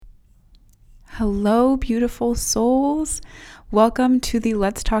Hello, beautiful souls. Welcome to the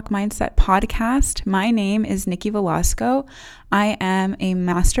Let's Talk Mindset podcast. My name is Nikki Velasco. I am a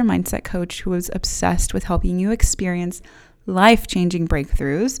master mindset coach who is obsessed with helping you experience life-changing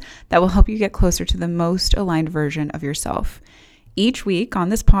breakthroughs that will help you get closer to the most aligned version of yourself. Each week on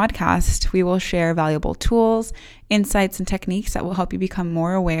this podcast, we will share valuable tools, insights, and techniques that will help you become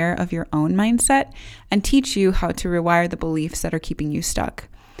more aware of your own mindset and teach you how to rewire the beliefs that are keeping you stuck.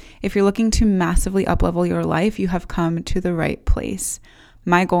 If you're looking to massively uplevel your life, you have come to the right place.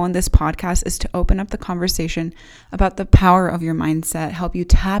 My goal in this podcast is to open up the conversation about the power of your mindset, help you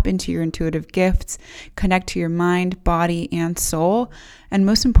tap into your intuitive gifts, connect to your mind, body, and soul, and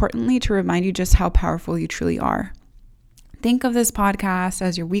most importantly, to remind you just how powerful you truly are. Think of this podcast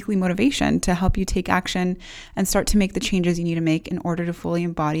as your weekly motivation to help you take action and start to make the changes you need to make in order to fully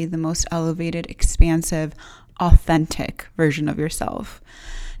embody the most elevated, expansive, authentic version of yourself.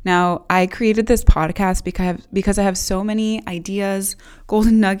 Now, I created this podcast because I have so many ideas,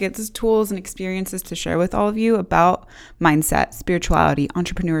 golden nuggets, tools, and experiences to share with all of you about mindset, spirituality,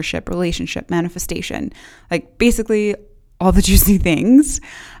 entrepreneurship, relationship, manifestation, like basically all the juicy things.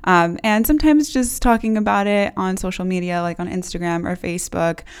 And sometimes just talking about it on social media, like on Instagram or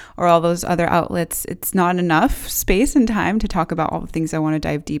Facebook or all those other outlets, it's not enough space and time to talk about all the things I want to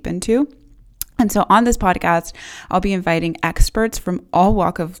dive deep into. And so on this podcast, I'll be inviting experts from all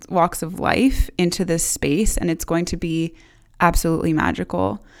walks of life into this space, and it's going to be absolutely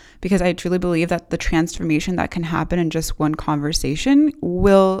magical because I truly believe that the transformation that can happen in just one conversation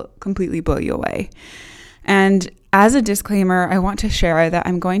will completely blow you away. And as a disclaimer, I want to share that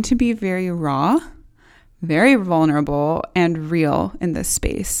I'm going to be very raw, very vulnerable, and real in this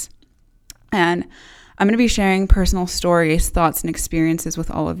space. And I'm going to be sharing personal stories, thoughts, and experiences with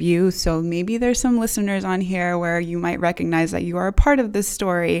all of you. So maybe there's some listeners on here where you might recognize that you are a part of this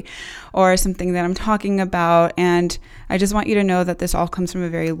story or something that I'm talking about. And I just want you to know that this all comes from a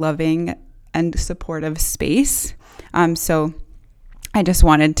very loving and supportive space. So I just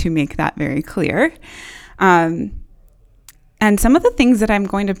wanted to make that very clear. And some of the things that I'm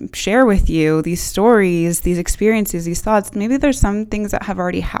going to share with you, these stories, these experiences, these thoughts, maybe there's some things that have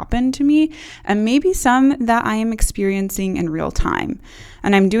already happened to me and maybe some that I am experiencing in real time.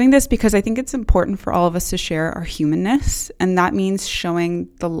 And I'm doing this because I think it's important for all of us to share our humanness. And that means showing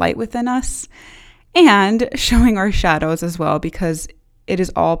the light within us and showing our shadows as well, because it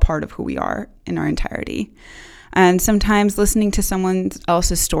is all part of who we are in our entirety. And sometimes listening to someone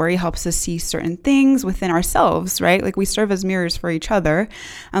else's story helps us see certain things within ourselves, right? Like we serve as mirrors for each other,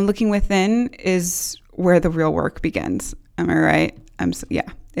 and looking within is where the real work begins. Am I right?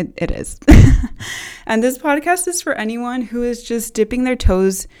 It is. And this podcast is for anyone who is just dipping their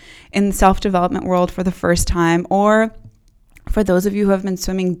toes in the self-development world for the first time, or for those of you who have been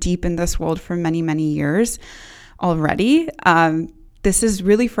swimming deep in this world for many, many years already. This is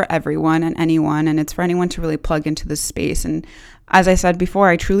really for everyone and anyone, and it's for anyone to really plug into this space. And as I said before,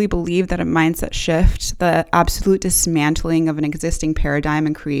 I truly believe that a mindset shift, the absolute dismantling of an existing paradigm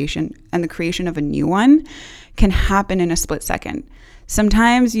and the creation of a new one can happen in a split second.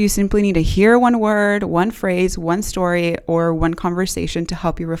 Sometimes you simply need to hear one word, one phrase, one story, or one conversation to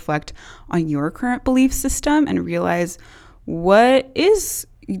help you reflect on your current belief system and realize what it is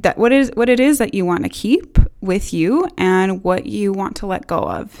that you want to keep with you and what you want to let go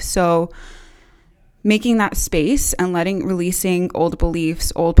of. So making that space and releasing old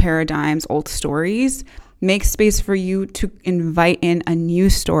beliefs, old paradigms, old stories makes space for you to invite in a new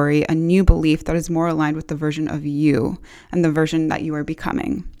story, a new belief that is more aligned with the version of you and the version that you are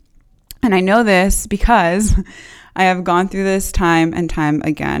becoming. And I know this because I have gone through this time and time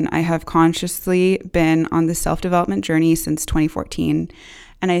again. I have consciously been on the self-development journey since 2014.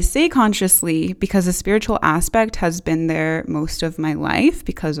 And I say consciously because the spiritual aspect has been there most of my life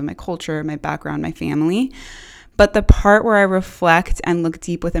because of my culture, my background, my family. But the part where I reflect and look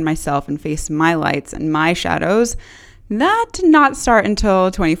deep within myself and face my lights and my shadows, that did not start until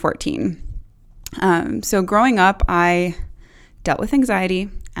 2014. So growing up, I dealt with anxiety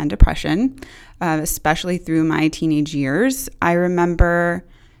and depression, especially through my teenage years. I remember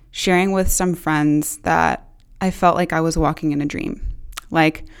sharing with some friends that I felt like I was walking in a dream.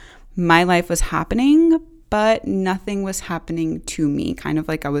 Like my life was happening, but nothing was happening to me, kind of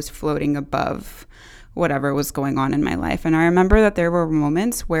like I was floating above whatever was going on in my life. And I remember that there were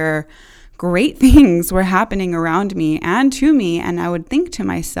moments where great things were happening around me and to me, and I would think to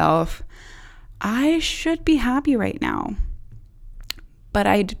myself, I should be happy right now. But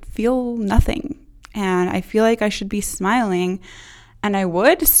I'd feel nothing, and I feel like I should be smiling, and I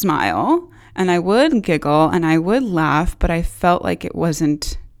would smile, and I would giggle, and I would laugh, but I felt like it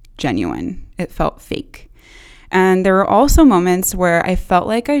wasn't genuine. It felt fake. And there were also moments where I felt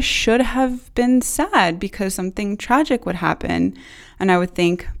like I should have been sad because something tragic would happen. And I would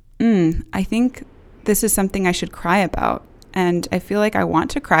think, I think this is something I should cry about. And I feel like I want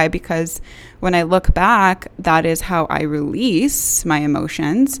to cry because when I look back, that is how I release my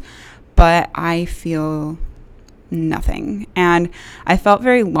emotions. But I feel nothing. And I felt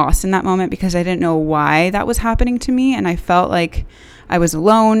very lost in that moment because I didn't know why that was happening to me. And I felt like I was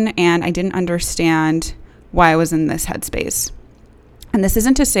alone and I didn't understand why I was in this headspace. And this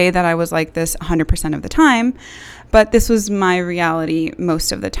isn't to say that I was like this 100% of the time, but this was my reality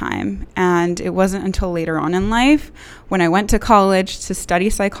most of the time. And it wasn't until later on in life, when I went to college to study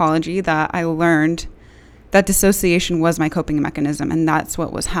psychology, that I learned that dissociation was my coping mechanism. And that's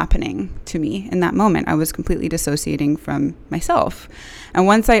what was happening to me in that moment. I was completely dissociating from myself. And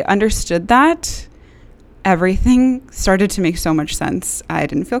once I understood that, everything started to make so much sense. I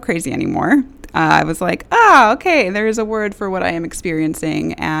didn't feel crazy anymore. I was like, okay, there is a word for what I am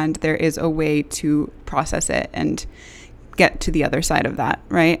experiencing, and there is a way to process it and get to the other side of that,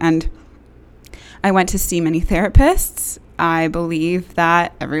 right? And I went to see many therapists. I believe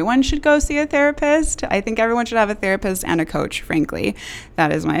that everyone should go see a therapist. I think everyone should have a therapist and a coach, frankly.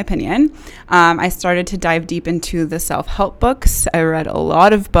 That is my opinion. I started to dive deep into the self-help books. I read a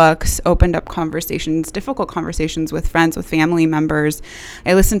lot of books, opened up conversations, difficult conversations with friends, with family members.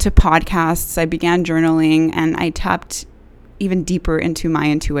 I listened to podcasts. I began journaling, and I tapped even deeper into my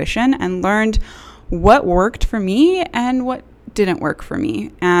intuition and learned what worked for me and what didn't work for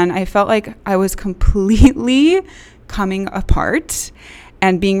me. And I felt like I was completely coming apart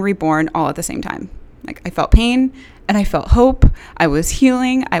and being reborn all at the same time. Like, I felt pain and I felt hope. I was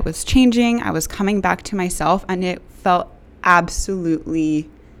healing. I was changing. I was coming back to myself, and it felt absolutely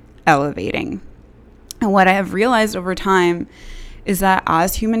elevating. And what I have realized over time is that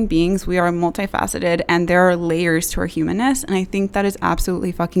as human beings, we are multifaceted and there are layers to our humanness. And I think that is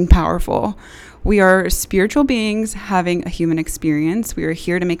absolutely fucking powerful. We are spiritual beings having a human experience. We are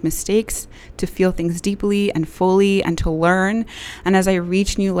here to make mistakes, to feel things deeply and fully, and to learn. And as I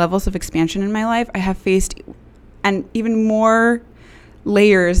reach new levels of expansion in my life, I have faced and even more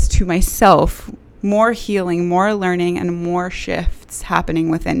layers to myself, more healing, more learning, and more shifts happening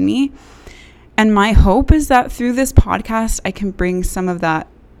within me. And my hope is that through this podcast, I can bring some of that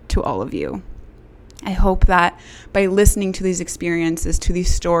to all of you. I hope that by listening to these experiences, to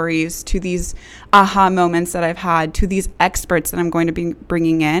these stories, to these aha moments that I've had, to these experts that I'm going to be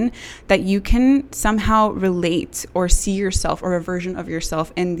bringing in, that you can somehow relate or see yourself or a version of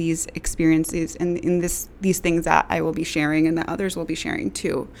yourself in these experiences and in these things that I will be sharing and that others will be sharing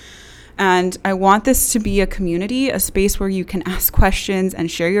too. And I want this to be a community, a space where you can ask questions and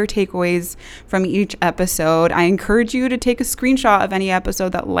share your takeaways from each episode. I encourage you to take a screenshot of any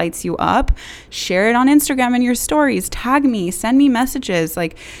episode that lights you up, share it on Instagram in your stories, tag me, send me messages,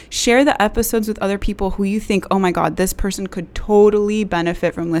 like share the episodes with other people who you think, oh my God, this person could totally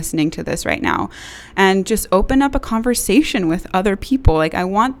benefit from listening to this right now. And just open up a conversation with other people. Like, I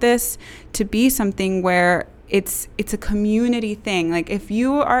want this to be something where it's a community thing. Like, if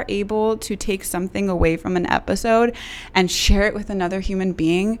you are able to take something away from an episode and share it with another human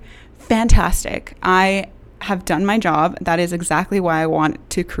being, fantastic. I have done my job. That is exactly why I want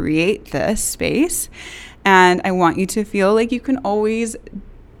to create this space. And I want you to feel like you can always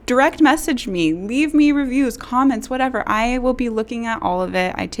direct message me, leave me reviews, comments, whatever. I will be looking at all of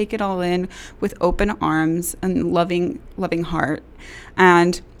it. I take it all in with open arms and loving heart.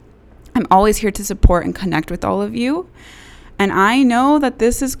 And I'm always here to support and connect with all of you. And I know that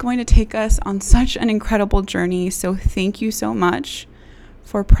this is going to take us on such an incredible journey. So thank you so much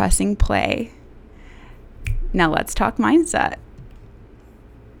for pressing play. Now let's talk mindset.